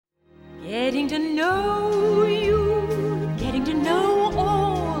Getting to know you, getting to know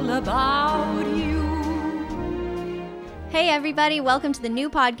all about you. Hey everybody, welcome to the new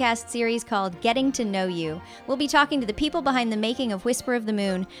podcast series called Getting to Know You. We'll be talking to the people behind the making of Whisper of the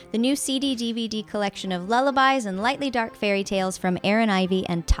Moon, the new CD-DVD collection of lullabies and lightly dark fairy tales from Erin, Ivey,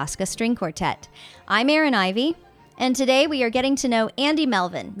 and Tosca String Quartet. I'm Erin Ivey, and today we are getting to know Andy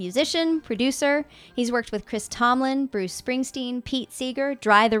Melvin, musician, producer. He's worked with Chris Tomlin, Bruce Springsteen, Pete Seeger,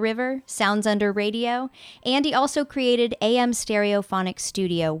 Dry the River, Sounds Under Radio. Andy also created AM Stereophonic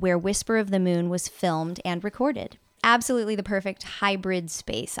Studio, where Whisper of the Moon was filmed and recorded. Absolutely the perfect hybrid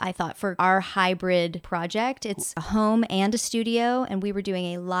space, I thought, for our hybrid project. It's a home and a studio, and we were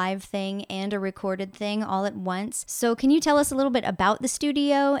doing a live thing and a recorded thing all at once. So can you tell us a little bit about the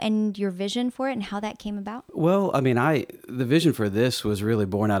studio and your vision for it and how that came about? Well, the vision for this was really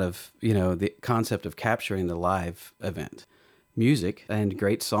born out of, the concept of capturing the live event. Music and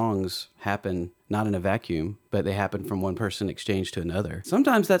great songs happen not in a vacuum, but they happen from one person exchanged to another.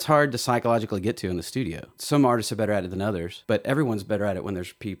 Sometimes that's hard to psychologically get to in the studio. Some artists are better at it than others, but everyone's better at it when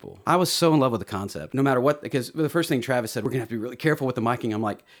there's people. I was so in love with the concept, no matter what, because the first thing Travis said, we're gonna have to be really careful with the miking. I'm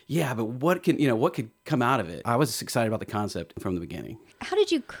like, yeah, but what could come out of it? I was excited about the concept from the beginning. How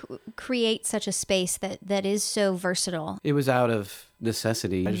did you create such a space that is so versatile? It was out of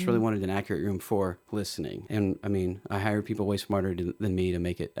necessity. I just really wanted an accurate room for listening. And I hired people way smarter than me to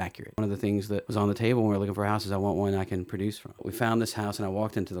make it accurate. One of the things that was on the table when we were looking for houses, I want one I can produce from. We found this house and I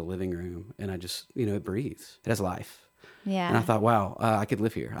walked into the living room and I just, it breathes. It has life. Yeah. And I thought, wow, I could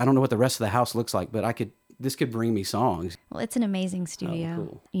live here. I don't know what the rest of the house looks like, but this could bring me songs. Well, it's an amazing studio. Oh,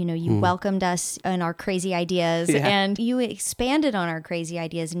 cool. You welcomed us and our crazy ideas, and you expanded on our crazy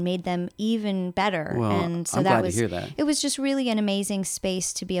ideas and made them even better. Well, and so I'm glad to hear that. It was just really an amazing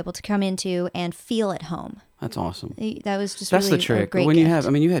space to be able to come into and feel at home. That's awesome. That was just That's really the trick. a great When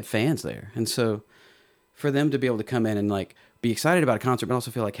gift. you had fans there, and so for them to be able to come in and be excited about a concert, but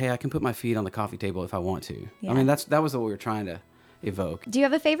also feel like, hey, I can put my feet on the coffee table if I want to. Yeah. That was what we were trying to evoke. Do you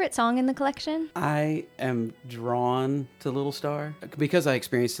have a favorite song in the collection? I am drawn to Little Star because I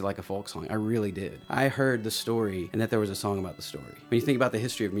experienced it like a folk song. I really did. I heard the story and that there was a song about the story. When you think about the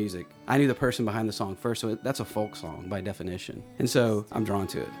history of music, I knew the person behind the song first, so that's a folk song by definition. And so I'm drawn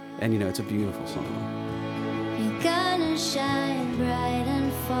to it. And it's a beautiful song. You're gonna shine bright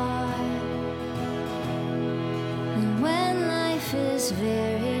and far. And when life is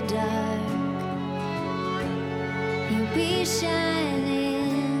very dark, you'll be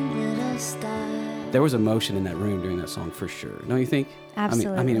shining, little star. There was emotion in that room during that song for sure. Don't you think?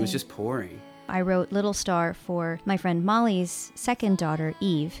 Absolutely. It was just pouring. I wrote Little Star for my friend Molly's second daughter,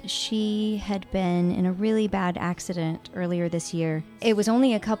 Eve. She had been in a really bad accident earlier this year. It was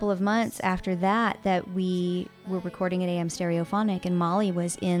only a couple of months after that we were recording at AM Stereophonic, and Molly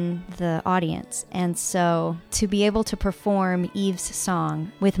was in the audience. And so to be able to perform Eve's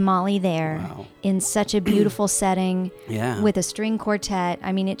song with Molly there Wow. in such a beautiful setting with a string quartet,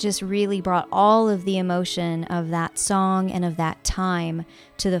 it just really brought all of the emotion of that song and of that time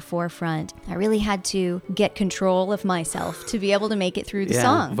to the forefront. I really had to get control of myself to be able to make it through the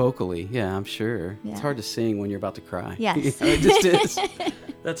song. Vocally. Yeah, I'm sure. Yeah. It's hard to sing when you're about to cry. Yes. It just is.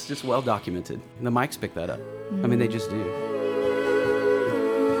 That's just well documented. And the mics pick that up. They just do.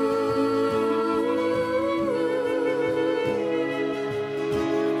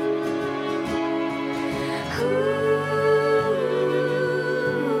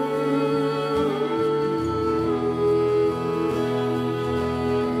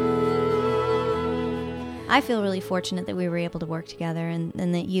 I feel really fortunate that we were able to work together and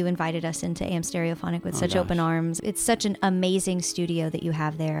that you invited us into AM Stereophonic with such open arms. It's such an amazing studio that you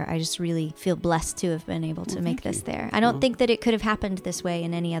have there. I just really feel blessed to have been able to make this there. I don't think that it could have happened this way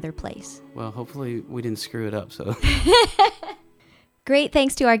in any other place. Well, hopefully we didn't screw it up, so. Great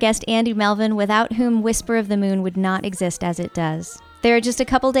thanks to our guest Andy Melvin, without whom Whisper of the Moon would not exist as it does. There are just a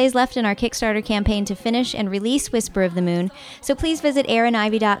couple days left in our Kickstarter campaign to finish and release Whisper of the Moon, so please visit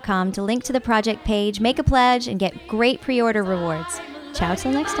erinivey.com to link to the project page, make a pledge, and get great pre-order rewards. Ciao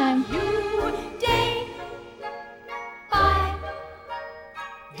till next time.